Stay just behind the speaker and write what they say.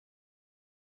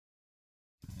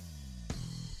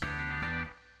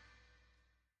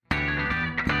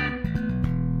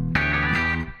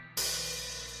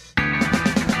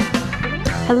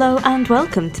Hello and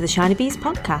welcome to the Shiny Bees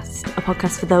podcast, a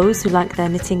podcast for those who like their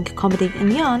knitting, comedy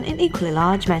and yarn in equally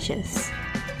large measures.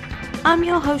 I'm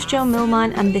your host Jo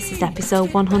Millmine and this is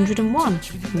episode 101,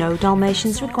 No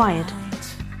Dalmatians Required.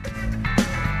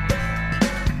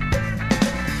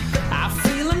 I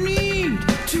feel a need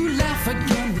to laugh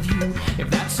again with you, if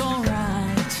that's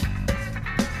alright.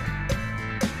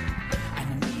 I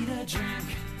need a drink,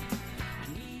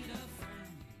 I need a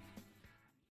friend.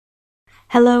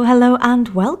 Hello and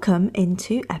welcome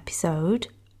into episode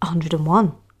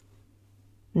 101,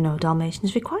 No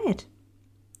Dalmatians Required.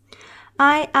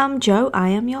 I am Jo, I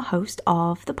am your host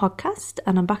of the podcast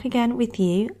and I'm back again with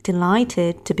you,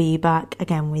 delighted to be back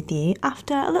again with you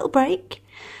after a little break.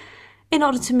 In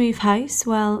order to move house,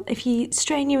 well, if you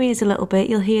strain your ears a little bit,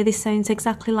 you'll hear this sounds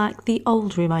exactly like the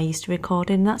old room I used to record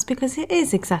in. That's because it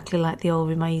is exactly like the old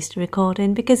room I used to record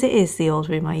in, because it is the old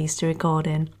room I used to record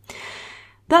in.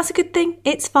 That's a good thing,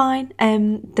 it's fine.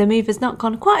 The move has not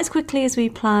gone quite as quickly as we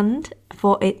planned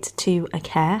for it to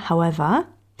occur, however,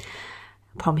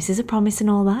 promise is a promise and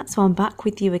all that, so I'm back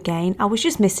with you again. I was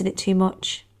just missing it too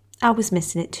much. And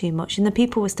the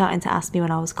people were starting to ask me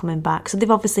when I was coming back, so they've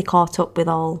obviously caught up with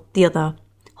all the other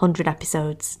 100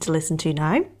 episodes to listen to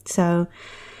now. So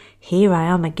here I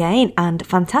am again, and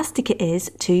fantastic it is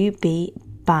to be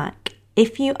back.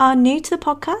 If you are new to the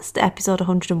podcast, episode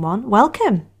 101,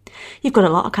 welcome. You've got a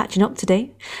lot of catching up to do,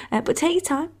 but take your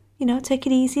time. You know, take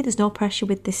it easy. There's no pressure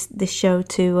with this show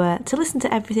to listen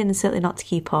to everything and certainly not to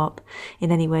keep up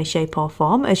in any way, shape or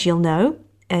form, as you'll know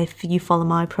if you follow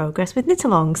my progress with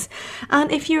knit-alongs.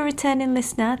 And if you're a returning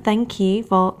listener, thank you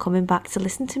for coming back to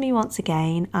listen to me once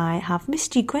again. I have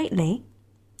missed you greatly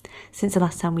since the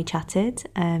last time we chatted,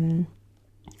 and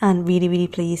really, really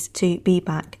pleased to be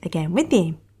back again with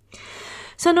you.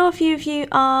 So I know a few of you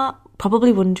are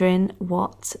probably wondering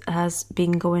what has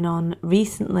been going on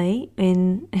recently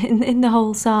in the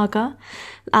whole saga.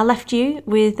 I left you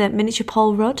with miniature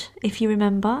Paul Rudd, if you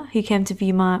remember, who came to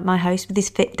view my house with his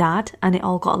fit dad, and it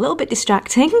all got a little bit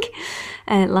distracting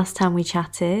last time we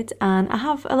chatted, and I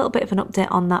have a little bit of an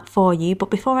update on that for you.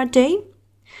 But before I do,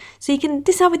 so you can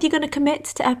decide whether you're going to commit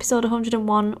to episode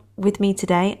 101 with me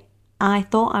today, I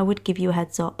thought I would give you a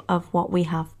heads up of what we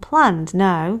have planned.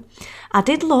 Now, I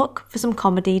did look for some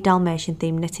comedy Dalmatian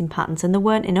themed knitting patterns and there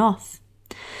weren't enough.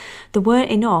 There weren't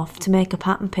enough to make a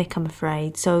pattern pick, I'm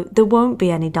afraid. So there won't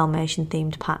be any Dalmatian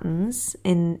themed patterns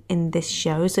in this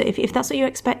show. So if that's what you're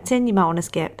expecting, you might want to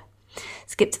skip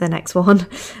to the next one.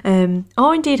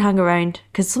 Or indeed hang around,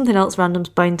 because something else random's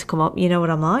bound to come up. You know what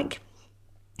I'm like.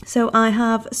 So I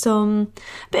have a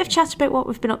bit of chat about what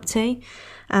we've been up to,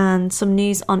 and some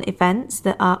news on events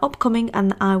that are upcoming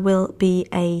and I will be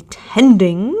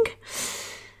attending,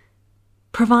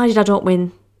 provided I don't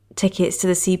win tickets to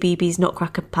the CBeebies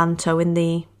Nutcracker Panto in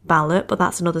the ballot, but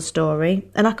that's another story.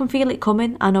 And I can feel it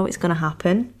coming, I know it's going to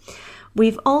happen.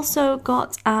 We've also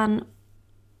got an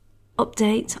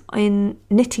update in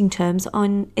knitting terms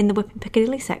in the Whipping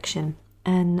Piccadilly section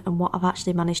and what I've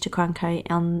actually managed to crank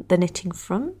out on the knitting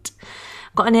front.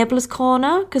 Got Enablers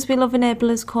Corner, because we love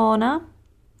Enablers Corner.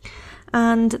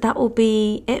 And that will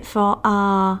be it for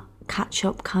our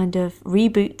catch-up kind of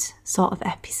reboot sort of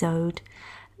episode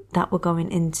that we're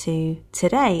going into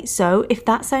today. So if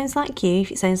that sounds like you, if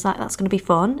it sounds like that's going to be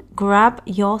fun, grab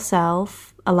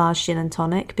yourself a large gin and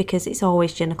tonic, because it's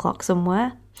always gin o'clock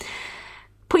somewhere.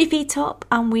 Put your feet up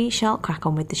and we shall crack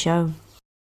on with the show.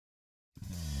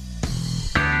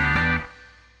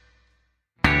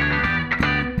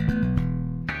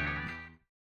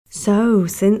 So,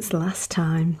 since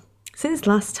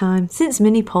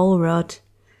Mini Paul Rudd,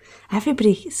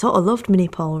 everybody sort of loved Mini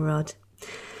Paul Rudd.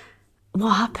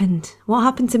 What happened? What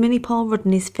happened to Mini Paul Rudd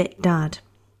and his fit dad?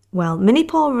 Well, Mini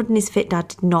Paul Rudd and his fit dad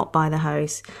did not buy the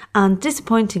house, and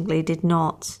disappointingly did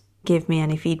not give me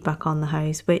any feedback on the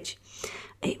house, which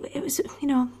it was, you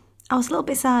know, I was a little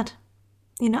bit sad.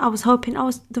 You know, I was hoping,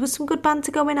 there was some good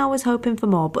banter going, I was hoping for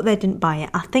more, but they didn't buy it.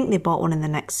 I think they bought one in the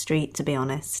next street, to be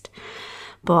honest.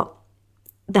 But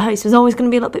the house was always going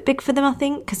to be a little bit big for them, I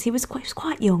think, because he was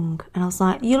quite young. And I was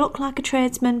like, you look like a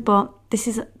tradesman, but this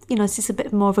is a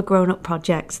bit more of a grown-up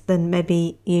project than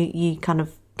maybe you kind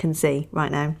of can see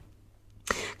right now.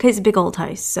 Because it's a big old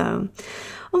house. So,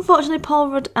 unfortunately,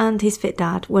 Paul Rudd and his fit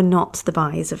dad were not the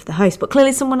buyers of the house. But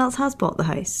clearly someone else has bought the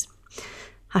house.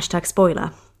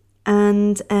 #spoiler.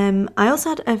 And I also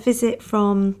had a visit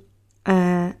from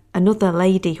another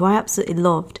lady who I absolutely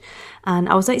loved, and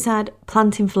I was outside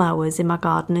planting flowers in my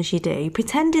garden, as you do,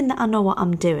 pretending that I know what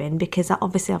I'm doing, because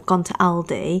I've gone to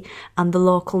Aldi and the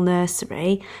local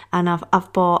nursery, and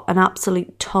I've bought an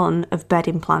absolute ton of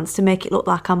bedding plants to make it look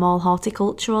like I'm all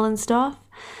horticultural and stuff.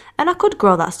 And I could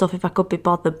grow that stuff if I could be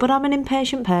bothered, but I'm an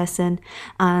impatient person,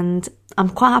 and I'm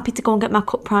quite happy to go and get my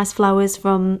cut price flowers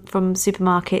from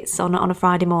supermarkets on a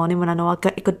Friday morning when I know I'll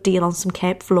get a good deal on some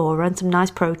Cape Flora and some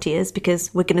nice proteas, because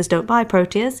Wiganers don't buy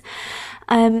proteas.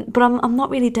 But I'm not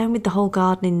really down with the whole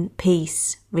gardening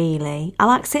piece, really. I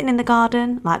like sitting in the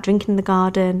garden, I like drinking in the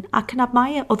garden. I can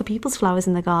admire other people's flowers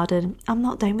in the garden. I'm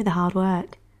not down with the hard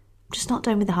work. I'm just not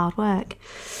down with the hard work.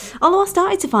 Although I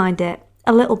started to find it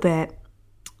a little bit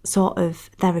sort of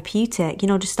therapeutic,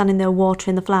 just standing there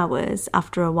watering the flowers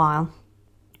after a while.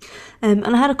 And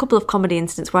I had a couple of comedy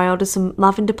incidents where I ordered some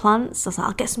lavender plants. I was like,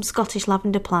 I'll get some Scottish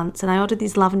lavender plants. And I ordered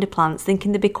these lavender plants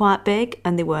thinking they'd be quite big,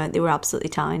 and they weren't. They were absolutely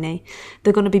tiny.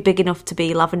 They're going to be big enough to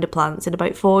be lavender plants in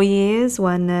about 4 years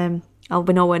when I'll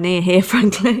be nowhere near here,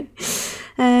 frankly.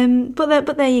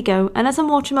 But there you go. And as I'm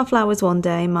watering my flowers one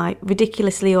day, my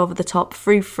ridiculously over-the-top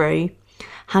frou-frou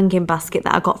hanging basket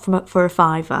that I got for a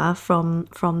 £5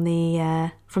 from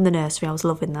the nursery. I was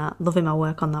loving my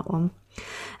work on that one.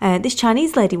 This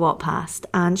Chinese lady walked past,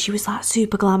 and she was like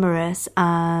super glamorous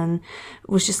and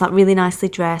was just like really nicely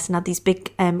dressed and had these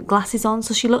big glasses on,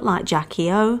 so she looked like Jackie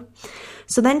O.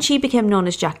 So then she became known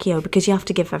as Jackie O because you have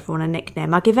to give everyone a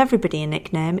nickname. I give everybody a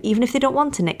nickname, even if they don't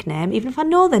want a nickname, even if I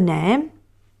know their name,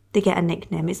 they get a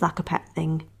nickname. It's like a pet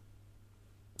thing.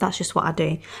 That's just what I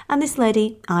do. And this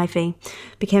lady, Ivy,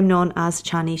 became known as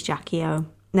Chinese Jackie O.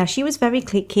 Now, she was very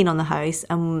keen on the house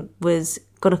and was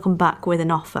going to come back with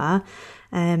an offer.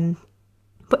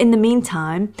 But in the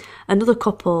meantime, another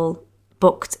couple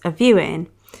booked a viewing.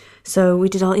 So we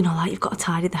did all, like, you've got to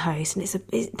tidy the house. And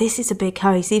this is a big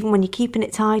house. Even when you're keeping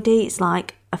it tidy, it's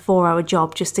like a 4-hour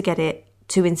job just to get it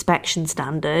to inspection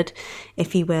standard,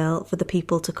 if you will, for the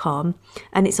people to come.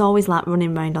 And it's always like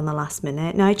running around on the last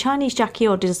minute. Now, Chinese Jackie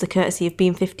O did us the courtesy of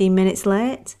being 15 minutes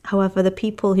late. However, the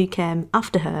people who came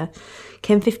after her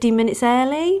came 15 minutes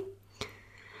early.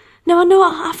 Now, I know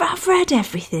I've read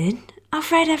everything. I've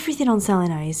read everything on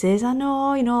selling houses. I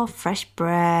know, fresh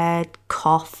bread,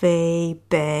 coffee,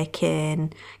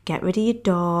 bacon, get rid of your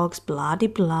dogs,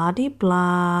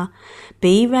 blah-de-blah-de-blah,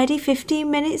 be ready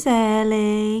 15 minutes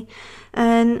early.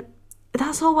 And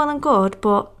that's all well and good,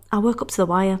 but I work up to the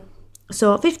wire.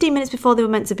 So 15 minutes before they were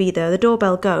meant to be there, the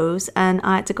doorbell goes and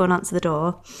I had to go and answer the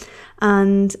door.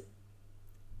 And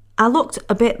I looked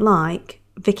a bit like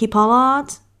Vicky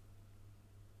Pollard.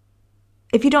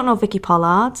 If you don't know Vicky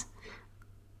Pollard,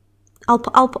 I'll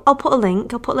put a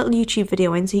link. I'll put a little YouTube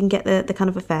video in so you can get the kind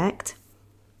of effect.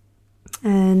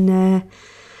 And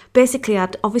basically,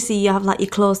 you have like your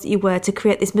clothes that you wear to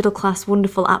create this middle class,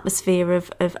 wonderful atmosphere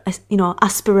of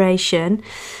aspiration,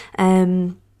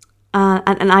 and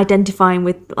identifying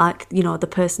with, like, the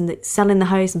person that's selling the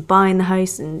house and buying the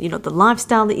house, and the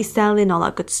lifestyle that you're selling, all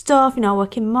that good stuff. I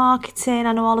work in marketing.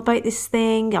 I know all about this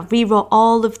thing. I rewrote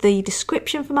all of the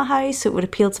description for my house so it would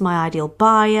appeal to my ideal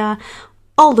buyer.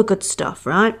 All the good stuff,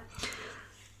 right?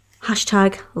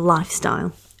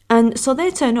 #lifestyle. And so they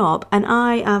turn up, and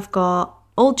I have got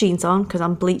old jeans on because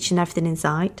I'm bleaching everything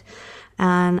inside,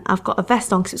 and I've got a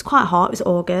vest on because it was quite hot. It was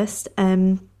August.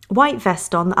 White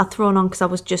vest on that I'd thrown on because I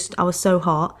was so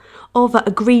hot, over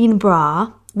a green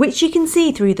bra, which you can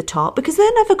see through the top because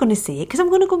they're never going to see it, because I'm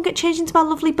going to go and get changed into my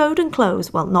lovely Bowden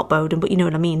clothes. Well, not Bowden, but you know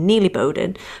what I mean, nearly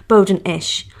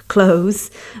Bowden-ish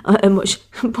clothes, a much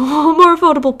more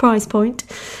affordable price point.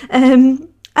 And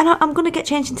I'm going to get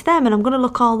changed into them, and I'm going to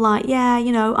look all like,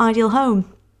 ideal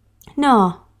home.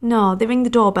 No, they ring the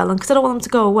doorbell, and because I don't want them to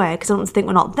go away, because I don't want them to think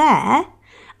we're not there,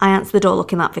 I answer the door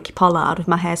looking like Vicky Pollard with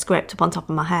my hair scraped up on top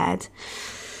of my head.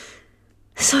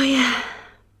 So yeah,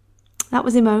 that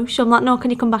was emotional. I'm like, no, can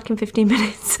you come back in 15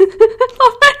 minutes?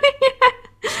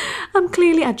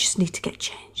 I just need to get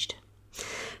changed.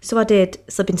 So I did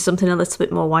slip into something a little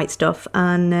bit more white stuff,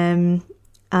 and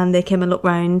they came and looked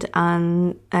round,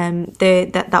 and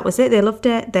that was it. They loved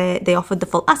it. They offered the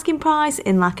full asking price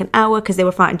in like an hour because they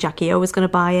were frightened Jackie O was going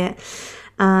to buy it.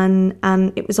 And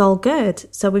it was all good.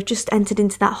 So we've just entered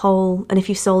into that whole, and if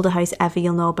you've sold a house ever,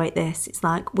 you'll know about this. It's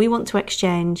like, we want to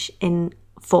exchange in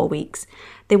 4 weeks.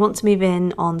 They want to move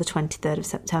in on the 23rd of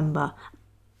September.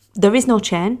 There is no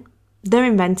chain. They're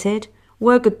invented.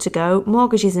 We're good to go.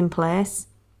 Mortgage is in place.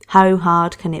 How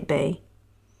hard can it be?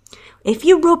 If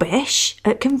you're rubbish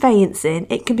at conveyancing,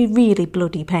 it can be really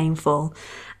bloody painful.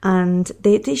 And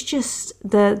it's just,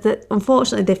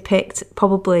 unfortunately, they've picked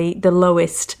probably the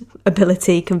lowest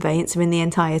ability conveyancer in the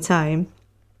entire town.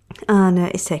 And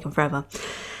it's taken forever.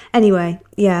 Anyway,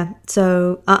 yeah,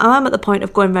 so I'm at the point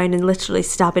of going round and literally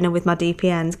stabbing her with my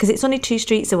DPNs, because it's only 2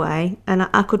 streets away, and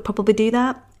I could probably do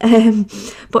that.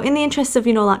 But in the interest of,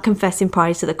 like confessing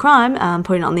prior to the crime and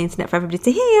putting it on the internet for everybody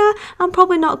to hear, I'm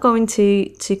probably not going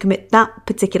to commit that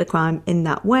particular crime in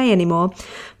that way anymore.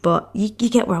 But you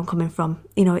get where I'm coming from.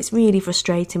 It's really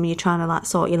frustrating when you're trying to like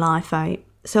sort your life out.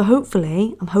 So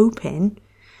hopefully, I'm hoping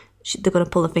they're going to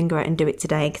pull a finger out and do it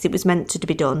today, because it was meant to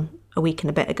be done a week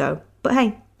and a bit ago. But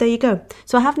hey, there you go.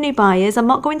 So I have new buyers. I'm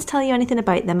not going to tell you anything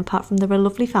about them apart from they're a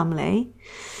lovely family.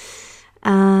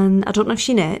 And I don't know if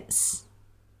she knits,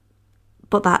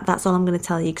 but that's all I'm going to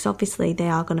tell you, because obviously they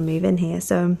are going to move in here.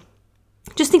 So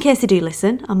just in case they do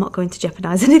listen, I'm not going to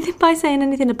jeopardise anything by saying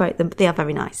anything about them, but they are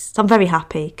very nice. So I'm very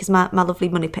happy, because my lovely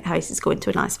money pit house is going to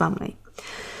a nice family.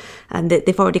 And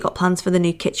they've already got plans for the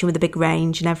new kitchen with a big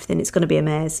range and everything. It's going to be a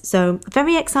maze. So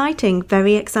very exciting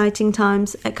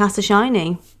times at Casa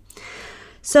Shiny.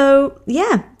 So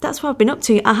yeah, that's what I've been up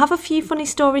to. I have a few funny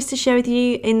stories to share with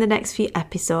you in the next few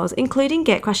episodes, including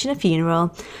Get Crashing a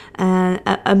Funeral.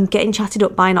 I'm getting chatted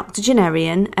up by an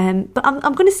octogenarian, but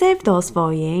I'm going to save those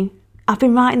for you. I've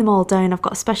been writing them all down. I've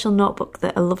got a special notebook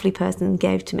that a lovely person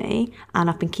gave to me, and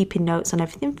I've been keeping notes on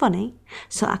everything funny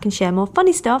so I can share more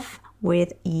funny stuff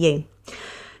with you.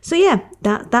 So yeah,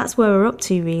 that's where we're up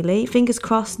to really. Fingers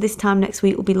crossed this time next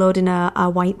week we'll be loading a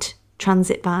white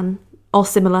transit van or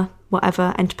similar,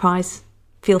 whatever enterprise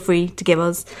feel free to give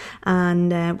us,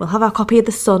 and we'll have our copy of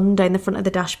The Sun down the front of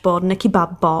the dashboard and a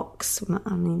kebab box.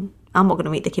 I mean, I'm not going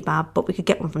to eat the kebab, but we could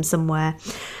get one from somewhere,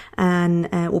 and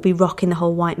we'll be rocking the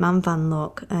whole white man van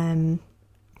look,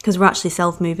 because we're actually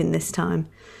self-moving this time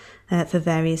for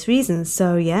various reasons.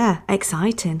 So yeah,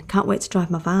 exciting. Can't wait to drive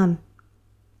my van.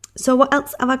 So what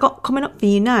else have I got coming up for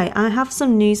you now? I have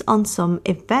some news on some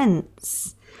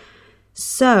events.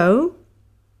 So,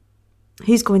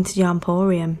 who's going to the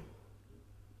Emporium?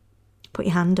 Put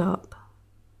your hand up.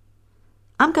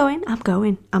 I'm going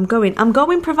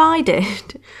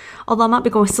provided. Although I might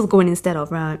be still going instead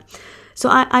of, right. So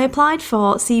I applied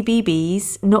for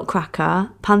CBeebies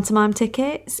Nutcracker pantomime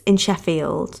tickets in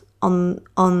Sheffield on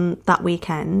that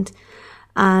weekend.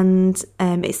 And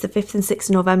it's the 5th and 6th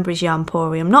of November is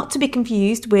Yamporium. Not to be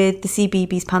confused with the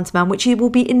CBeebies pantomime, which will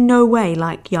be in no way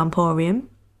like Yamporium.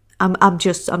 I'm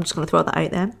just going to throw that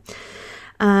out there.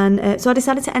 And so I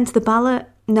decided to enter the ballot.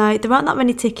 Now, there aren't that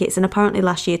many tickets, and apparently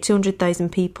last year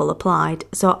 200,000 people applied.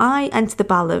 So I entered the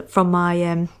ballot from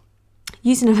my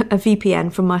using a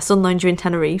VPN from my sun lounger in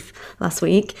Tenerife last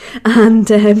week, and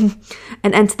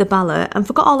entered the ballot and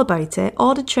forgot all about it.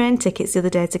 Ordered train tickets the other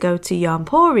day to go to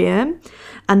Yamporium,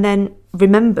 and then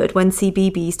remembered when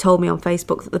CBeebies told me on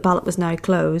Facebook that the ballot was now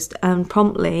closed, and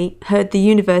promptly heard the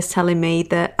universe telling me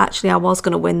that actually I was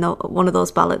going to win one of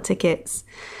those ballot tickets.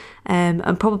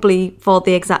 And probably for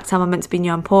the exact time I'm meant to be in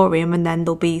Yamporium, and then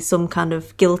there'll be some kind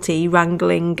of guilty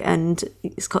wrangling, and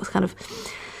it's kind of,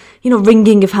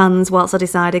 wringing of hands whilst I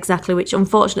decide exactly which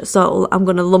unfortunate soul I'm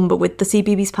going to lumber with the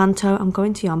CBeebies panto. I'm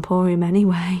going to Emporium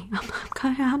anyway.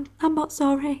 I'm not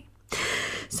sorry.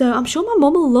 So I'm sure my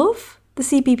mum will love the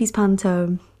CBeebies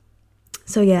panto.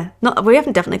 So yeah, we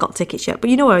haven't definitely got tickets yet,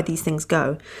 but you know where these things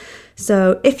go.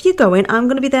 So if you're going, I'm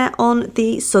going to be there on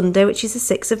the Sunday, which is the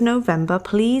 6th of November.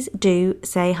 Please do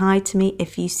say hi to me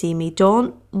if you see me.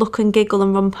 Don't look and giggle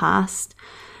and run past.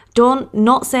 Don't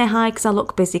not say hi because I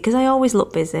look busy, because I always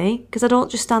look busy, because I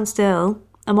don't just stand still.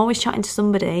 I'm always chatting to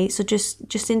somebody, so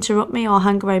just interrupt me or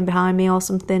hang around behind me or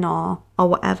something or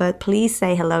whatever. Please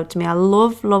say hello to me. I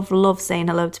love saying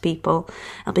hello to people.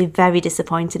 I'll be very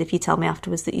disappointed if you tell me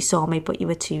afterwards that you saw me but you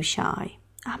were too shy.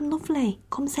 I'm lovely.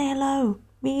 Come say hello,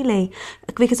 really.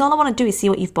 Because all I want to do is see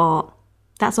what you've bought.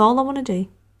 That's all I want to do.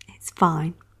 It's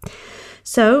fine.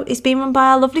 So it's been run by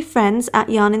our lovely friends at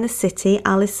Yarn in the City,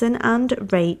 Alison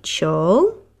and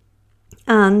Rachel.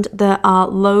 And there are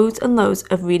loads and loads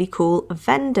of really cool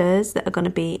vendors that are going to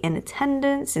be in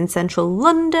attendance in central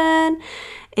London.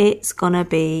 It's going to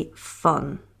be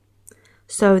fun.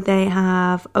 So they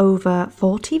have over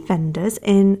 40 vendors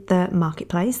in the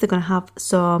marketplace. They're going to have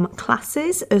some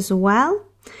classes as well,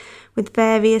 with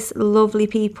various lovely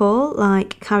people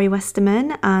like Carrie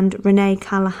Westerman and Renee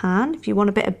Callahan. If you want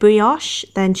a bit of brioche,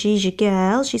 then she's your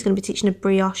girl. She's going to be teaching a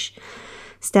brioche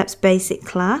steps basic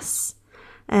class.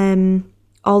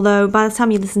 Although by the time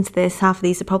you listen to this, half of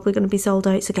these are probably going to be sold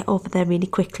out, so get over there really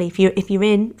quickly. If you're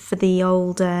in for the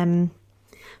old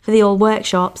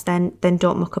workshops, then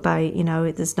don't muck about.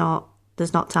 There's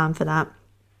not time for that.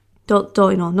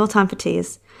 No time for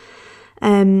tears.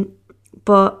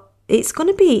 But it's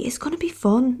gonna be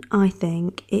fun. I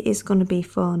think it is gonna be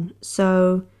fun.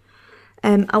 So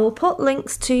I will put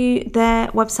links to their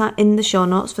website in the show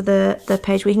notes for the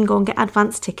page where you can go and get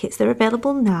advance tickets. They're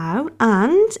available now.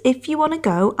 And if you want to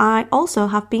go, I also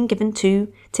have been given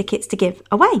 2 tickets to give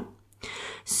away.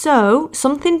 So,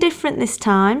 something different this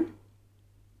time.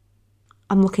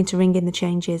 I'm looking to ring in the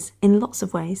changes in lots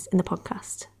of ways in the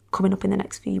podcast coming up in the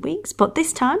next few weeks. But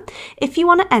this time, if you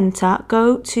want to enter,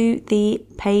 go to the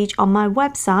page on my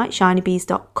website,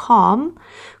 shinybees.com,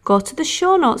 go to the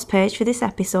show notes page for this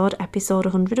episode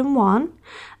 101,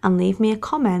 and leave me a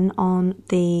comment on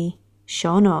the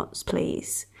show notes,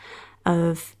 please,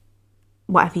 of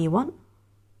whatever you want.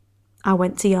 I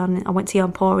went to Yarn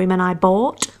Emporium and I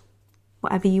bought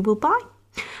whatever you will buy.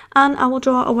 And I will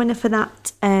draw a winner for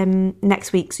that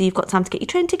next week. So you've got time to get your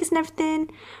train tickets and everything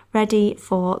ready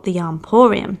for the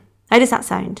Yarnporium. How does that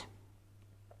sound?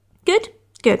 Good?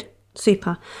 Good.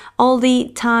 Super. All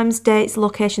the times, dates,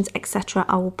 locations, etc.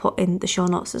 I will put in the show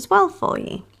notes as well for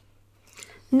you.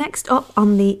 Next up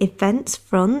on the events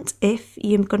front, if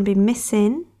you're going to be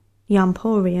missing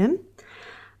Yarnporium,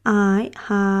 I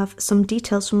have some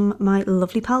details from my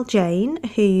lovely pal Jane,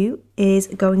 who is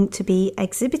going to be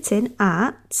exhibiting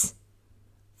at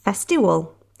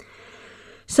Festival.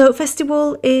 So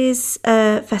Festival is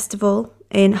a festival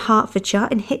in Hertfordshire,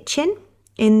 in Hitchin,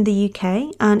 in the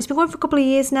UK, and it's been going for a couple of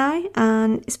years now,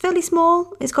 and it's fairly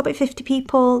small. It's got about 50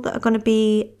 people that are going to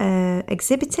be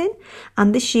exhibiting,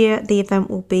 and this year the event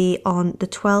will be on the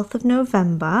 12th of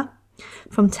November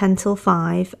from 10 till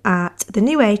 5 at the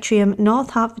new atrium,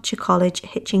 North Hertfordshire College,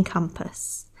 Hitchin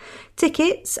campus.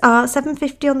 Tickets are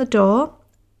 £7.50 on the door,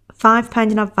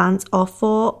 £5 in advance, or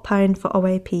 £4 for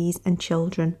OAPs and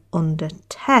children under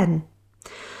 10.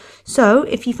 So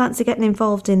if you fancy getting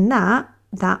involved in that,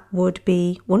 that would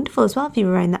be wonderful as well if you're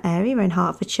around that area, around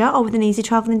Hertfordshire, or within easy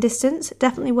travelling distance.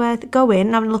 Definitely worth going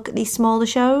and having a look at these smaller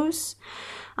shows.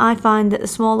 I find that the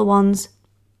smaller ones,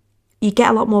 you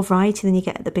get a lot more variety than you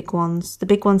get at the big ones. The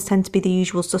big ones tend to be the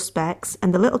usual suspects,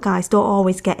 and the little guys don't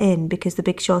always get in because the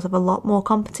big shows have a lot more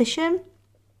competition.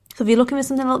 So if you're looking for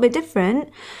something a little bit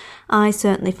different, I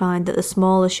certainly find that the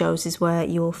smaller shows is where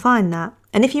you will find that.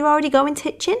 And if you're already going to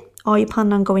Hitchin, or you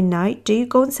plan on going now, do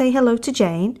go and say hello to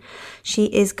Jane. She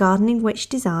is Gardening Witch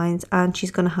Designs, and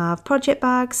she's going to have project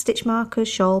bags, stitch markers,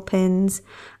 shawl pins,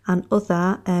 and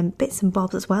other bits and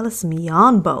bobs, as well as some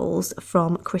yarn bowls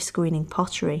from Chris Greening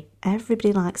Pottery.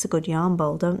 Everybody likes a good yarn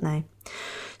bowl, don't they?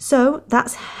 So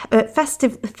that's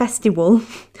Festival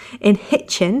in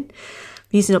Hitchin.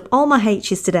 I'm using up all my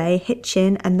H's today,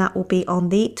 Hitchin, and that will be on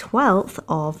the 12th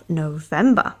of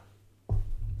November.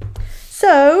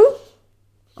 So,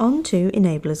 on to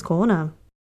Enabler's Corner.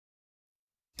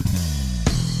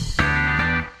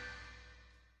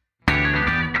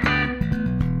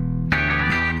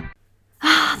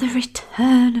 The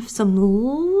return of some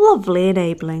lovely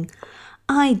enabling.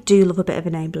 I do love a bit of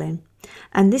enabling.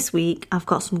 And this week I've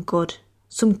got some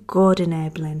good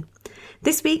enabling.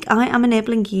 This week I am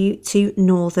enabling you to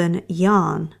Northern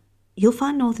Yarn. You'll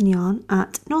find Northern Yarn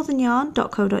at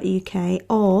northernyarn.co.uk,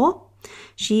 or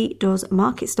she does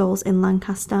market stalls in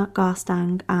Lancaster,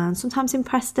 Garstang, and sometimes in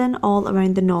Preston, all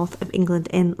around the north of England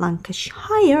in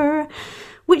Lancashire,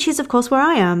 which is of course where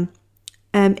I am.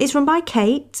 It's run by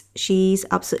Kate. She's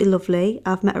absolutely lovely.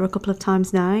 I've met her a couple of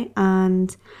times now,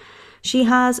 and she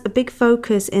has a big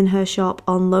focus in her shop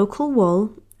on local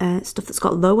wool, stuff that's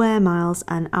got low air miles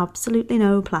and absolutely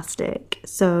no plastic.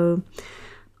 So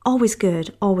always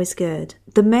good, always good.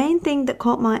 The main thing that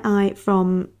caught my eye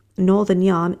from Northern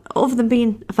Yarn, other than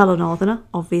being a fellow Northerner,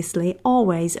 obviously,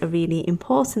 always a really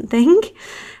important thing.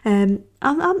 I'm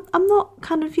not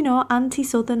kind of,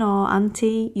 anti-Southern or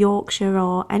anti-Yorkshire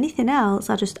or anything else.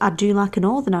 I do like a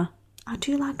Northerner. I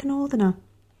do like a Northerner,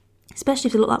 especially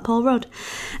if they look like Paul Rudd.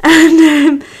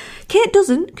 And Kate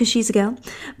doesn't, because she's a girl,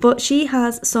 but she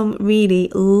has some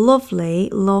really lovely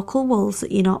local wools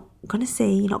that you're not going to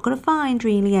see, you're not going to find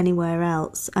really anywhere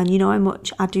else. And you know how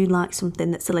much I do like something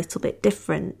that's a little bit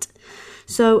different.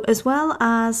 So as well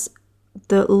as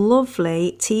the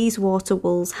lovely Teeswater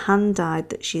wools hand dyed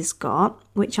that she's got,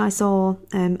 which I saw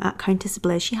at Countess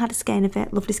Bliss, she had a skein of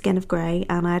it, lovely skein of grey,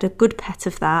 and I had a good pet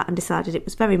of that and decided it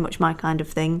was very much my kind of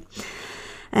thing.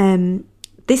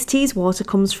 This Teeswater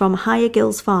comes from Higher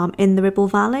Gills Farm in the Ribble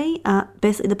Valley.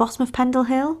 Basically, the bottom of Pendle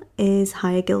Hill is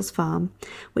Higher Gills Farm,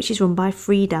 which is run by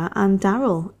Frida and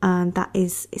Daryl, and that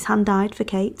is hand dyed for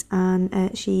Kate,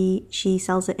 and she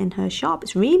sells it in her shop.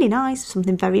 It's really nice,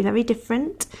 something very, very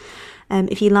different.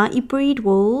 If you like your breed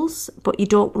wools, but you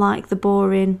don't like the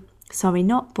boring,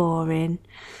 not boring,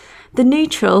 the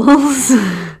neutrals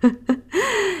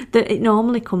that it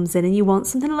normally comes in, and you want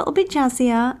something a little bit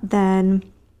jazzier, then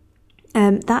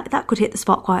that could hit the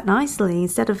spot quite nicely.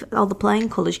 Instead of all the plain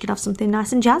colours, you could have something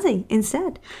nice and jazzy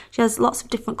instead. She has lots of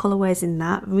different colourways in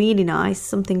that. Really nice.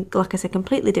 Something, like I said,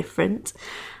 completely different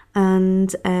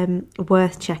and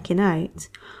worth checking out.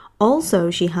 Also,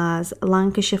 she has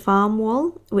Lancashire Farm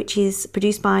Wool, which is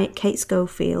produced by Kate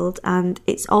Schofield, and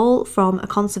it's all from a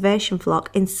conservation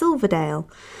flock in Silverdale,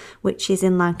 which is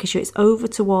in Lancashire. It's over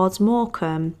towards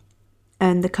Morecambe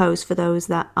and the coast for those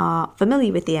that are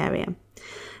familiar with the area.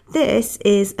 This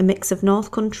is a mix of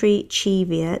North Country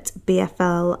Cheviot,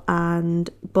 BFL, and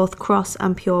both cross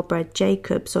and purebred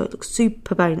Jacob, so it looks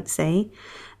super bouncy.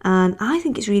 And I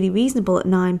think it's really reasonable at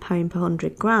 £9 per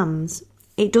 100 grams.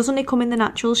 It does only come in the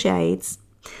natural shades.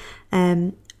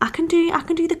 I can do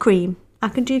the cream. I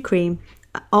can do cream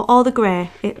or the grey.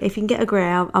 If you can get a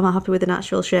grey, I'm happy with the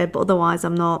natural shade. But otherwise,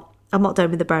 I'm not down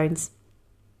with the browns.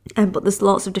 But there's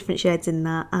lots of different shades in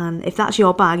that. And if that's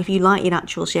your bag, if you like your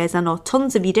natural shades, I know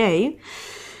tons of you do,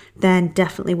 then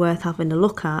definitely worth having a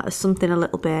look at as something a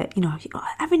little bit.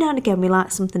 Every now and again we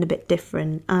like something a bit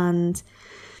different, and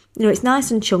it's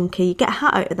nice and chunky. You get a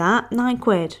hat out of that,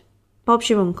 £9. Bob's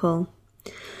your uncle.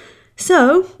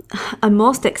 So, and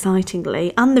most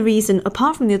excitingly, and the reason,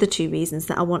 apart from the other two reasons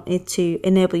that I wanted to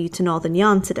enable you to Northern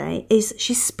Yarn today, is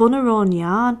she's spun her own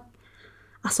yarn.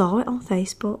 I saw it on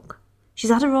Facebook. She's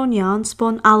had her own yarn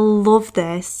spun. I love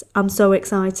this. I'm so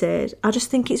excited. I just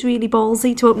think it's really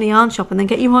ballsy to open a yarn shop and then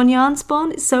get your own yarn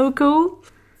spun. It's so cool.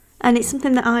 And it's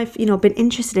something that I've, been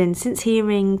interested in since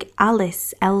hearing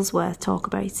Alice Ellsworth talk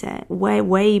about it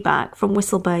way back from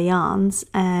Whistlebear Yarns.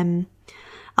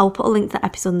 I'll put a link to that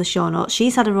episode in the show notes.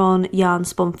 She's had her own yarn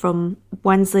spun from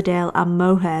Wensleydale and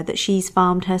Mohair that she's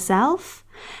farmed herself.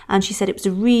 And she said it was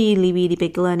a really, really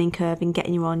big learning curve in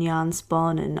getting your own yarn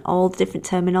spun and all the different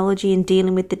terminology and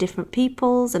dealing with the different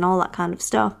peoples and all that kind of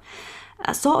stuff.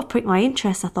 It sort of pricked my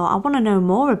interest. I thought, I want to know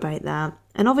more about that.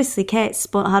 And obviously Kate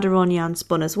had her own yarn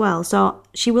spun as well. So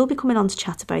she will be coming on to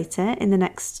chat about it in the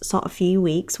next sort of few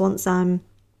weeks once I'm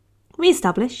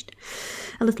re-established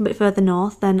a little bit further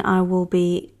north. Then I will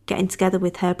be getting together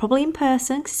with her, probably in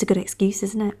person, because it's a good excuse,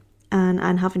 isn't it?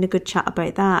 And having a good chat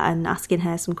about that and asking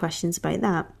her some questions about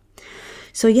that.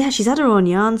 So yeah, she's had her own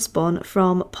yarn spun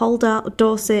from Paul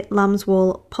Dorset Lamb's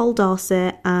Wool, Paul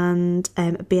Dorset and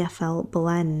BFL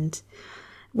Blend,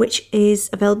 which is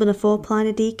available in a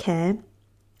 4-pliner DK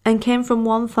and came from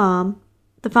one farm.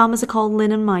 The farmers are called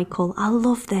Lynn and Michael. I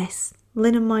love this.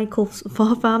 Lynn and Michael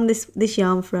farm this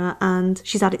yarn for her, and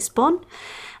she's had it spun.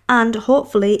 And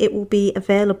hopefully it will be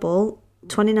available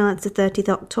 29th to 30th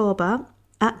October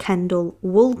at Kendal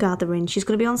Wool Gathering. She's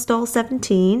going to be on stall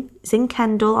 17. It's in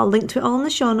Kendal. I'll link to it all in the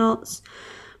show notes.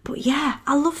 But yeah,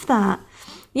 I love that.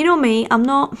 You know me, I'm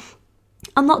not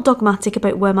dogmatic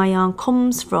about where my yarn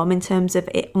comes from in terms of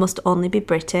it must only be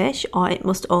British, or it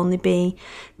must only be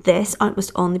this, or it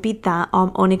must only be that, or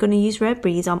I'm only going to use Red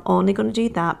Breeze, I'm only going to do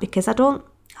that, because I don't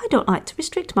like to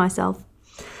restrict myself.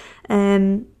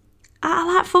 I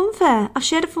like funfair. I've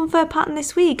shared a funfair pattern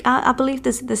this week. I believe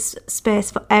there's this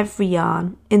space for every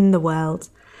yarn in the world.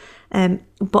 But and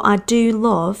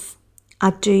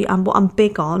what I'm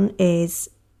big on is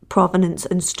provenance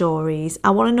and stories. I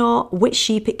want to know which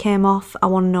sheep it came off. I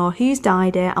want to know who's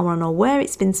dyed it. I want to know where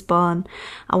it's been spun.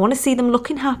 I want to see them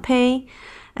looking happy.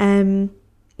 I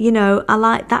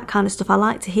like that kind of stuff. I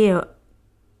like to hear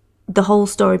the whole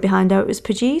story behind how it was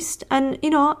produced. And,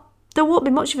 there won't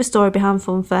be much of a story behind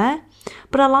funfair,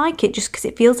 but I like it just because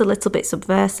it feels a little bit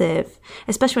subversive,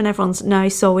 especially when everyone's now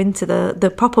so into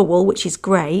the proper wool, which is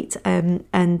great, and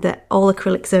that all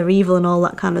acrylics are evil and all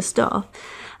that kind of stuff.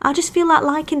 I just feel like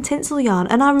liking tinsel yarn,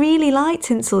 and I really like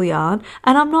tinsel yarn,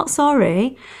 and I'm not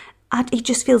sorry. It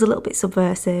just feels a little bit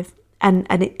subversive, and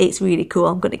it's really cool.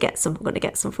 I'm going to get some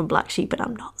from Black Sheep, and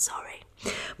I'm not sorry.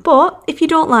 But if you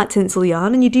don't like tinsel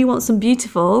yarn and you do want some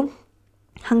beautiful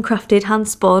handcrafted,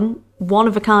 hand-spun,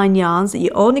 one-of-a-kind yarns that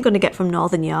you're only going to get from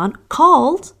Northern Yarn,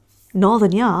 called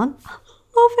Northern Yarn.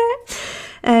 Love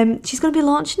it. She's going to be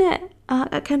launching it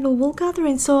at Kendal Wool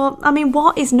Gathering. So,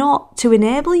 what is not to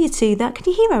enable you to that? Can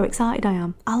you hear how excited I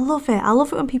am? I love it. I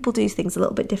love it when people do things a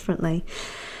little bit differently.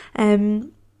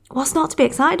 What's not to be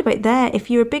excited about there? If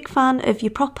you're a big fan of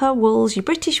your proper wools, your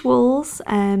British wools,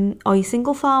 or your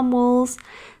single farm wools,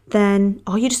 then,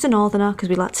 or you're just a northerner, because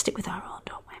we like to stick with our own,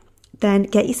 don't we? Then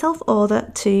get yourself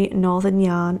over to Northern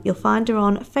Yarn. You'll find her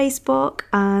on Facebook,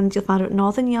 and you'll find her at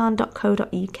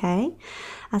northernyarn.co.uk.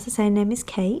 As I say, her name is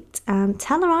Kate, and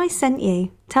tell her I sent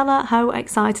you. Tell her how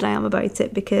excited I am about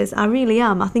it, because I really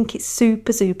am. I think it's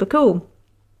super, super cool.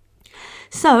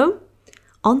 So,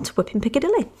 on to Whipping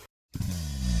Piccadilly.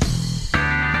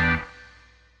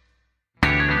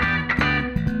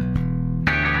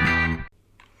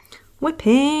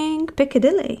 Whipping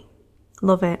Piccadilly.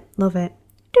 Love it, love it.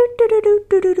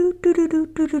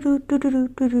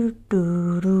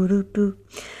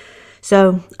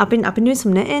 So I've been doing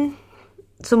some knitting,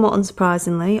 somewhat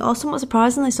unsurprisingly, or somewhat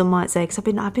surprisingly, some might say, because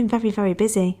I've been very, very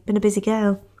busy. Been a busy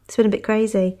girl. It's been a bit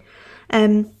crazy.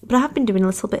 But I have been doing a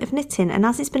little bit of knitting, and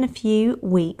as it's been a few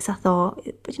weeks, I thought,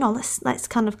 let's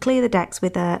kind of clear the decks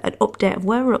with an update of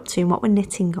where we're up to and what we're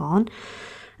knitting on,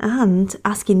 and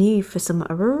asking you for some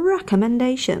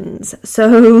recommendations.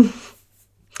 So,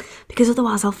 because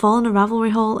otherwise I'll fall in a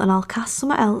Ravelry hole and I'll cast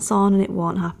something else on and it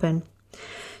won't happen.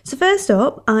 So first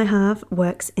up, I have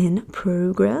works in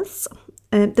progress.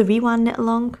 The rewind knit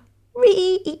along.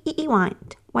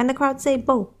 Rewind. When the crowd say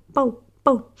bo, bo,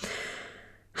 bo.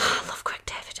 I love Greg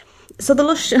David. So the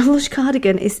Lush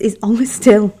cardigan is always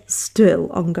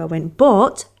still ongoing,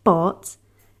 but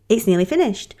it's nearly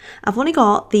finished. I've only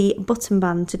got the button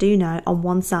band to do now on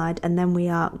one side, and then we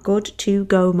are good to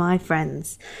go, my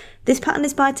friends. This pattern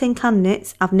is by Tin Can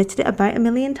Knits. I've knitted it about 1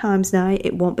 million times now.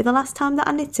 It won't be the last time that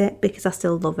I knit it because I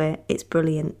still love it. It's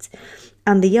brilliant.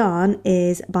 And the yarn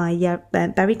is by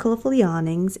Berry Colourful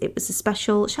Yarnings. It was a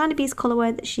special Shiny Bees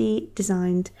colourway that she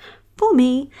designed for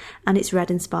me, and it's red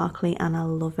and sparkly, and I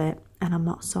love it, and I'm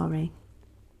not sorry.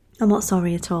 I'm not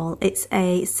sorry at all. It's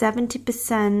a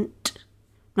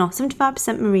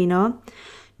 75% merino,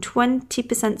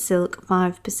 20% silk,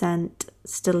 5%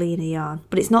 stellina yarn.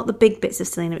 But it's not the big bits of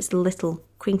stellina, it's the little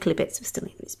crinkly bits of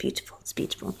stellina. It's beautiful, it's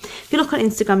beautiful. If you look on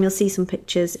Instagram, you'll see some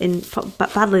pictures,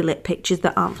 badly lit pictures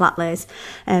that aren't flat lays,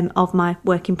 of my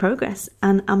work in progress.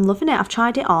 And I'm loving it. I've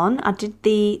tried it on. I did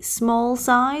the small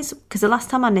size, because the last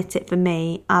time I knit it for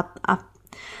me, I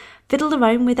fiddled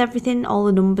around with everything, all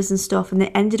the numbers and stuff, and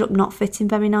it ended up not fitting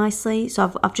very nicely.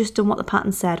 So I've just done what the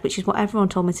pattern said, which is what everyone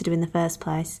told me to do in the first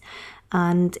place.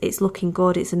 And it's looking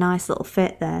good. It's a nice little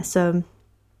fit there. So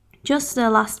just the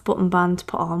last button band to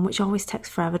put on, which always takes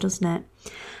forever, doesn't it?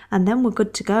 And then we're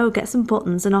good to go. Get some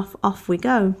buttons and off we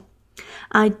go.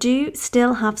 I do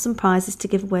still have some prizes to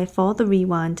give away for the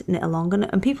rewind knit along,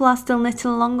 and people are still knitting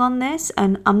along on this,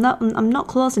 and I'm not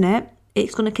closing it.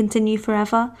 It's going to continue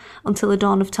forever until the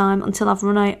dawn of time, until I've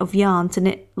run out of yarn to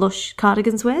knit Lush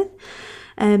cardigans with.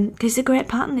 Because it's a great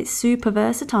pattern. It's super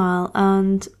versatile,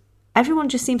 and everyone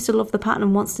just seems to love the pattern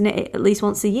and wants to knit it at least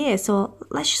once a year. So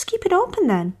let's just keep it open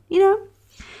then,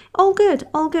 All good,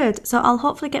 all good. So I'll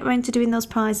hopefully get around to doing those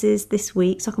prizes this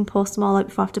week so I can post them all out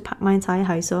before I have to pack my entire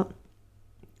house up.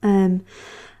 And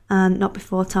not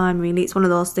before time, really. It's one of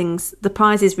those things. The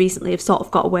prizes recently have sort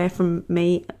of got away from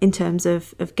me in terms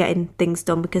of getting things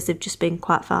done because they've just been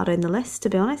quite far down the list, to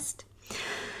be honest.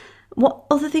 What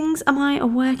other things am I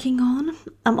working on?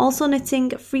 I'm also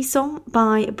knitting Frisson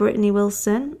by Brittany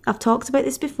Wilson. I've talked about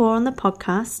this before on the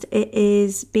podcast. It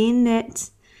is being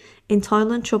knit in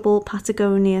Toil and Trouble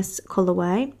Patagonia's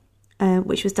colourway,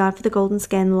 which was dyed for the Golden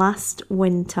Skein last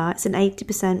winter. It's an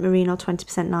 80% merino,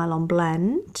 20% nylon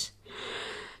blend.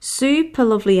 Super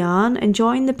lovely yarn.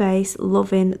 Enjoying the base,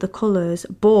 loving the colours.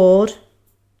 Bored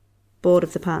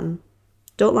of the pattern.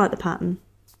 Don't like the pattern.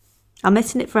 I'm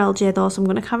knitting it for LJ though, so I'm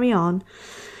going to carry on.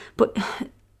 But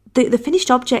the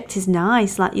finished object is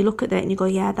nice. Like, you look at it and you go,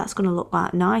 yeah, that's going to look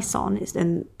like nice on.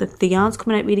 And the yarn's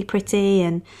coming out really pretty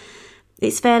and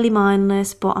it's fairly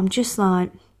mindless. But I'm just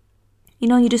like,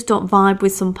 you just don't vibe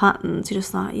with some patterns. You're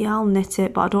just like, yeah, I'll knit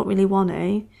it, but I don't really want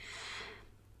to.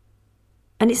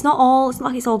 And it's not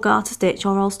like it's all garter stitch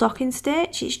or all stocking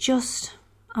stitch. It's just,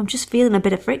 I'm just feeling a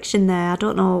bit of friction there. I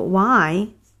don't know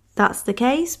why that's the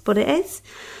case, but it is.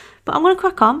 But I'm going to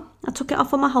crack on. I took it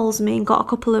off on my Holsey and got a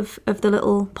couple of the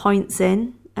little points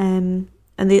in. And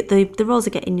the rows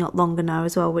are getting longer now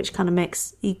as well, which kind of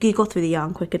makes, you go through the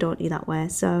yarn quicker, don't you, that way.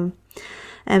 So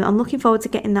I'm looking forward to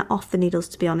getting that off the needles,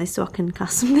 to be honest, so I can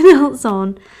cast something else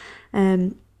on.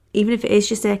 Even if it is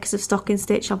just because of stocking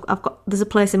stitch, there's a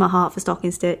place in my heart for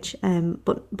stocking stitch,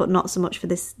 but not so much for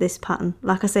this pattern.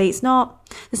 Like I say,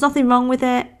 there's nothing wrong with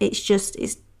it.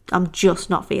 I'm just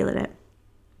not feeling it.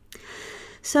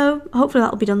 So hopefully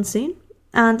that'll be done soon.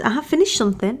 And I have finished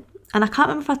something, and I can't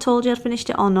remember if I told you I'd finished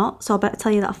it or not, so I better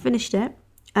tell you that I've finished it.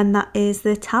 And that is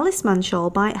the Talisman Shawl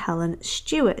by Helen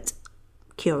Stewart.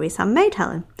 Curious Handmade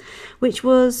Helen, which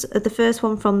was the first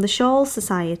one from the Shawl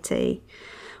Society,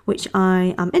 which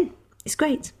I am in. It's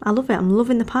great. I love it. I'm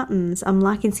loving the patterns. I'm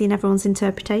liking seeing everyone's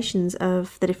interpretations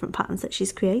of the different patterns that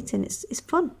she's creating. It's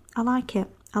fun. I like it.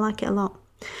 I like it a lot.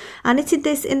 I knitted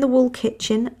this in the Wool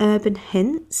Kitchen Urban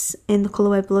Hints in the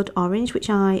colourway Blood Orange, which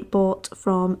I bought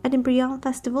from Edinburgh Yarn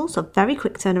Festival. So very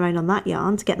quick turnaround on that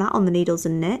yarn to get that on the needles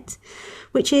and knit,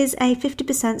 which is a 50%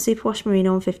 superwash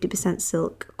merino and 50%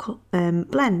 silk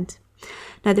blend.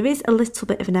 Now, there is a little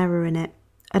bit of an error in it,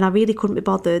 and I really couldn't be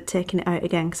bothered taking it out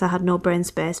again because I had no brain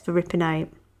space for ripping out.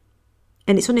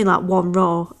 And it's only like one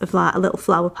row of like a little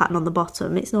flower pattern on the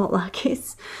bottom. It's not like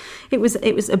it was a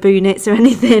boonits or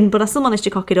anything, but I still managed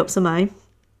to cock it up somehow.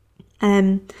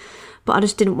 But I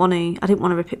just didn't want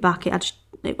to rip it back.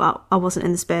 I wasn't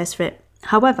in the space for it.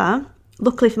 However,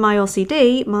 luckily for my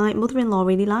OCD, my mother-in-law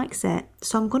really likes it.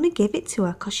 So I'm going to give it to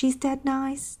her because she's dead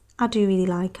nice. I do really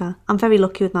like her. I'm very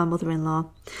lucky with my mother-in-law.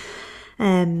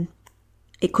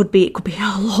 It could be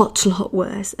a lot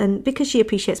worse. And because she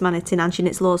appreciates my knitting and she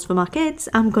knits loads for my kids,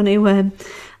 I'm going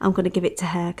to give it to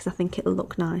her because I think it'll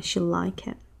look nice. She'll like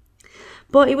it.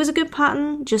 But it was a good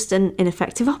pattern, just an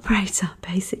ineffective operator,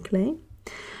 basically.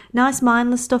 Nice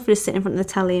mindless stuff, just sitting in front of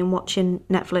the telly and watching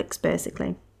Netflix,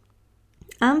 basically.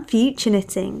 And future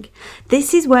knitting.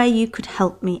 This is where you could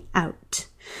help me out.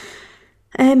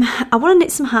 I want to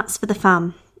knit some hats for the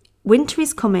fam. Winter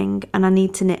is coming and I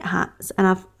need to knit hats. And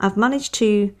I've managed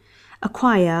to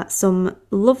acquire some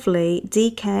lovely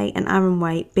DK and Aran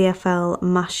Weight BFL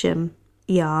Masham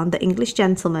yarn, the English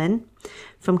Gentleman,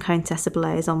 from Countessa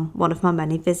Blaze on one of my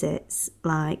many visits.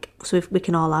 So we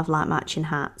can all have like matching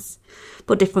hats,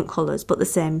 but different colours, but the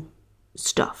same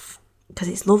stuff. Because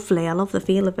it's lovely. I love the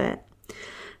feel of it.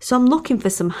 So I'm looking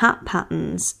for some hat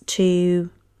patterns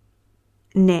to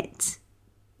knit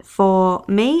for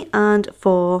me and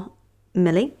for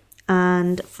Millie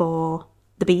and for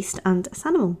the Beast and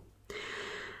Sanimal.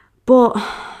 But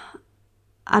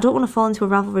I don't want to fall into a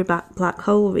Ravelry black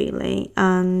hole, really,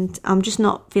 and I'm just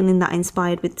not feeling that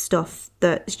inspired with stuff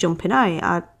that's jumping out.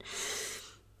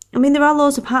 I mean, there are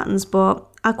loads of patterns, but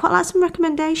I'd quite like some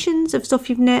recommendations of stuff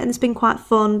you've knit, and it's been quite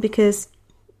fun because,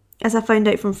 as I found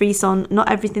out from Freeson, not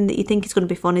everything that you think is going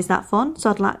to be fun is that fun.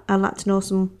 So I'd like to know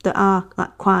some that are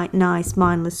like quite nice,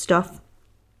 mindless stuff.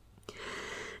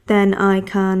 Then I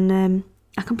can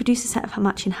produce a set of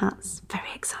matching hats. Very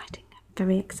exciting,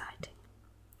 very exciting.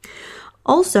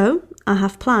 Also, I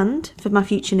have planned for my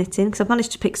future knitting, because I've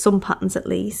managed to pick some patterns at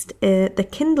least, the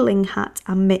kindling hat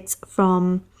and mitts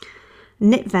from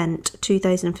Knitvent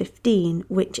 2015,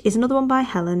 which is another one by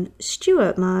Helen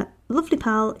Stewart, my lovely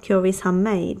pal, Curious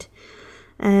Handmade.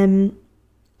 And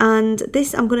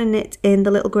this I'm going to knit in the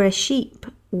Little Grey Sheep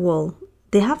wool.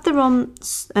 They have their own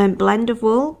blend of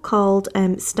wool called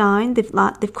Stein. They've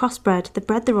crossbred. They've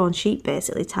bred their own sheep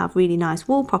basically to have really nice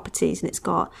wool properties, and it's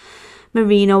got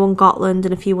Merino and Gotland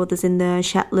and a few others in there,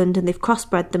 Shetland, and they've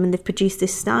crossbred them and they've produced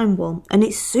this Stein wool, and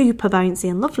it's super bouncy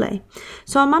and lovely.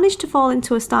 So I managed to fall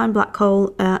into a Stein black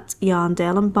hole at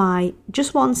Yarndale and buy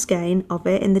just one skein of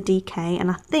it in the DK,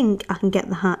 and I think I can get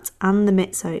the hat and the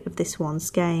mitts out of this one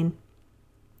skein.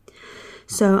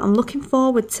 So I'm looking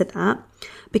forward to that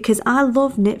because I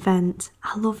love Knitvent.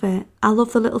 I love it. I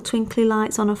love the little twinkly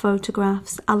lights on her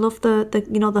photographs. I love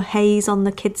the haze on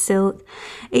the kid silk.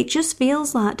 It just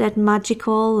feels like dead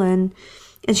magical, and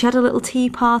she had a little tea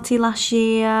party last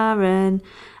year, and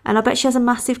I bet she has a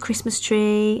massive Christmas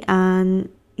tree, and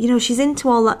she's into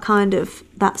all that kind of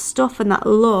that stuff and that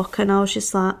look, and I was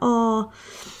just like, oh,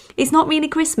 it's not really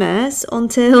Christmas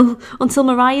until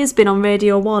Mariah's been on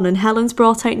Radio 1 and Helen's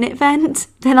brought out Knitvent.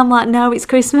 Then I'm like, no, it's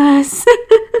Christmas.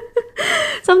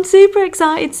 So I'm super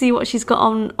excited to see what she's got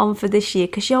on for this year,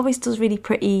 because she always does really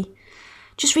pretty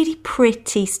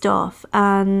stuff.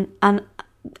 And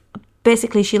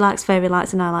basically she likes fairy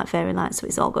lights and I like fairy lights, so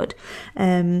it's all good.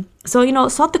 So,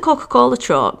 sod the Coca-Cola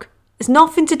truck. It's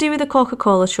nothing to do with the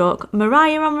Coca-Cola truck.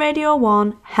 Mariah on Radio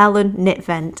 1, Helen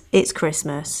Knitvent. It's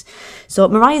Christmas. So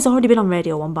Mariah's already been on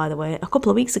Radio 1, by the way, a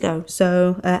couple of weeks ago.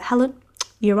 So Helen,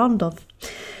 you're on, dove.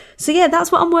 So yeah,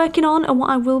 that's what I'm working on and what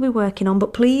I will be working on.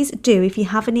 But please do, if you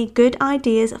have any good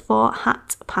ideas for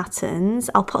hat patterns,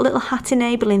 I'll put a little hat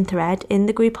enabling thread in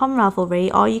the group on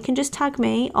Ravelry, or you can just tag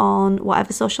me on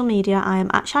whatever social media. I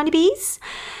am at Shiny Bees,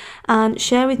 and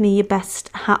share with me your best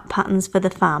hat patterns for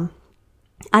the fam.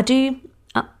 I do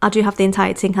have the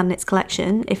entire Ting Hand Knits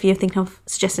collection, if you're thinking of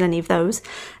suggesting any of those.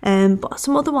 But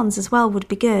some other ones as well would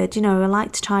be good. I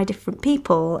like to try different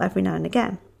people every now and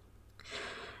again.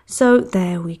 So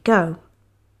there we go.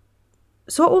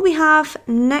 So what will we have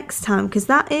next time? Because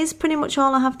that is pretty much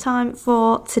all I have time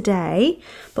for today.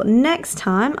 But next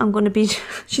time I'm going to be,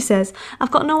 she says,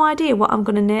 I've got no idea what I'm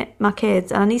going to knit my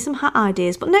kids and I need some hat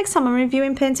ideas. But next time I'm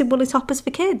reviewing Painted Woolly Toppers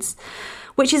for Kids,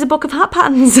 which is a book of hat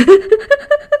patterns.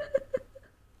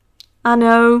 I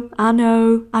know,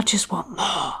 I just want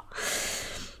more.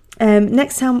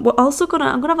 Next time,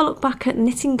 I'm gonna have a look back at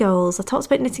knitting goals. I talked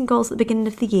about knitting goals at the beginning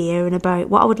of the year and about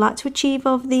what I would like to achieve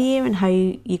over the year and how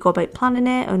you go about planning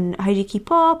it and how do you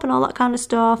keep up and all that kind of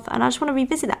stuff. And I just want to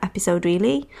revisit that episode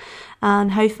really,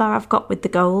 and how far I've got with the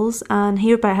goals, and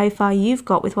hear about how far you've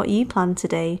got with what you plan to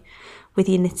do with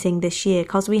your knitting this year,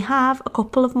 because we have a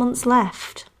couple of months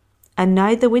left, and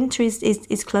now the winter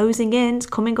is closing in, it's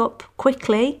coming up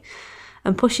quickly.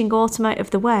 And pushing autumn out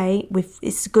of the way,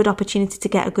 it's a good opportunity to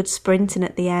get a good sprint in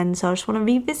at the end. So I just want to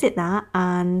revisit that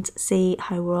and see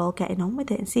how we're all getting on with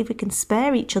it and see if we can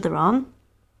spare each other on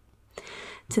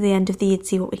to the end of the year to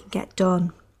see what we can get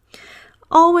done.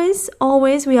 Always,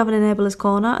 we have an Enablers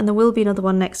Corner, and there will be another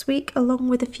one next week along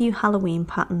with a few Halloween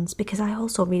patterns because I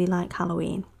also really like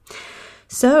Halloween.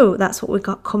 So that's what we've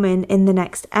got coming in the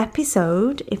next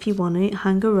episode if you want to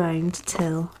hang around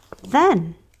till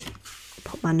then.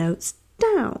 Put my notes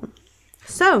down.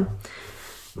 So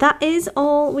that is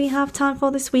all we have time for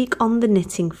this week on the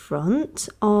knitting front.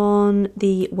 On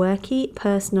the worky,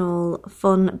 personal,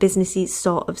 fun, businessy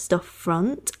sort of stuff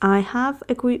front, I have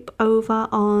a group over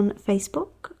on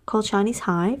Facebook called Chinese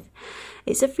Hive.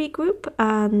 It's a free group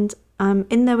and I'm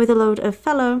in there with a load of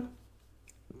fellow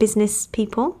business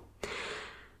people,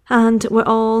 and we're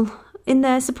all in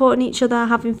there supporting each other,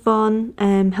 having fun,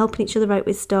 helping each other out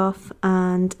with stuff.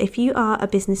 And if you are a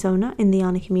business owner in the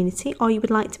Yarny community, or you would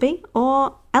like to be,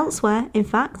 or elsewhere in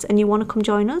fact, and you want to come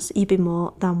join us, you'd be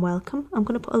more than welcome. I'm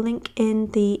going to put a link in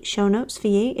the show notes for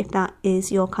you if that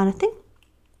is your kind of thing.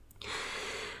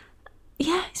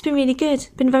 Yeah, it's been really good.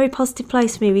 Been a very positive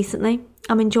place for me recently.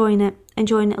 I'm enjoying it a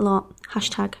lot.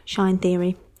 #Shine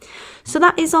Theory. So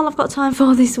that is all I've got time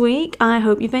for this week. I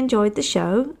hope you've enjoyed the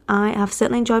show. I have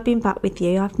certainly enjoyed being back with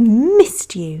you. I've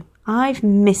missed you. And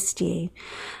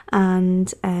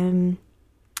I'm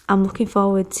looking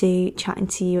forward to chatting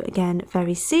to you again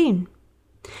very soon.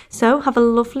 So have a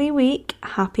lovely week.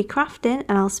 Happy crafting,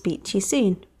 and I'll speak to you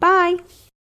soon. Bye.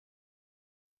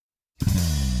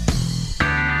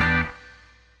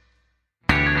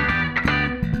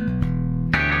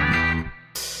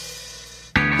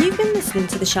 You've been listening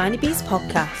to the Shiny Bees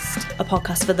podcast, a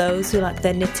podcast for those who like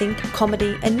their knitting,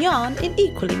 comedy and yarn in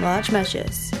equally large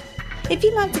measures. If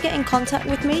you'd like to get in contact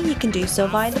with me, you can do so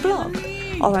via the blog,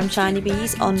 or I'm Shiny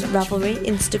Bees on Ravelry,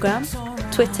 Instagram,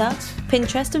 Twitter,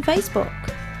 Pinterest and Facebook.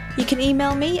 You can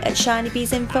email me at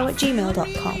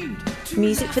shinybeesinfo@gmail.com.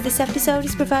 Music for this episode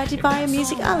is provided by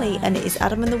Music Alley, and it is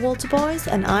Adam and the Water Boys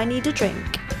and I Need a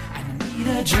Drink. I need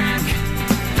a drink.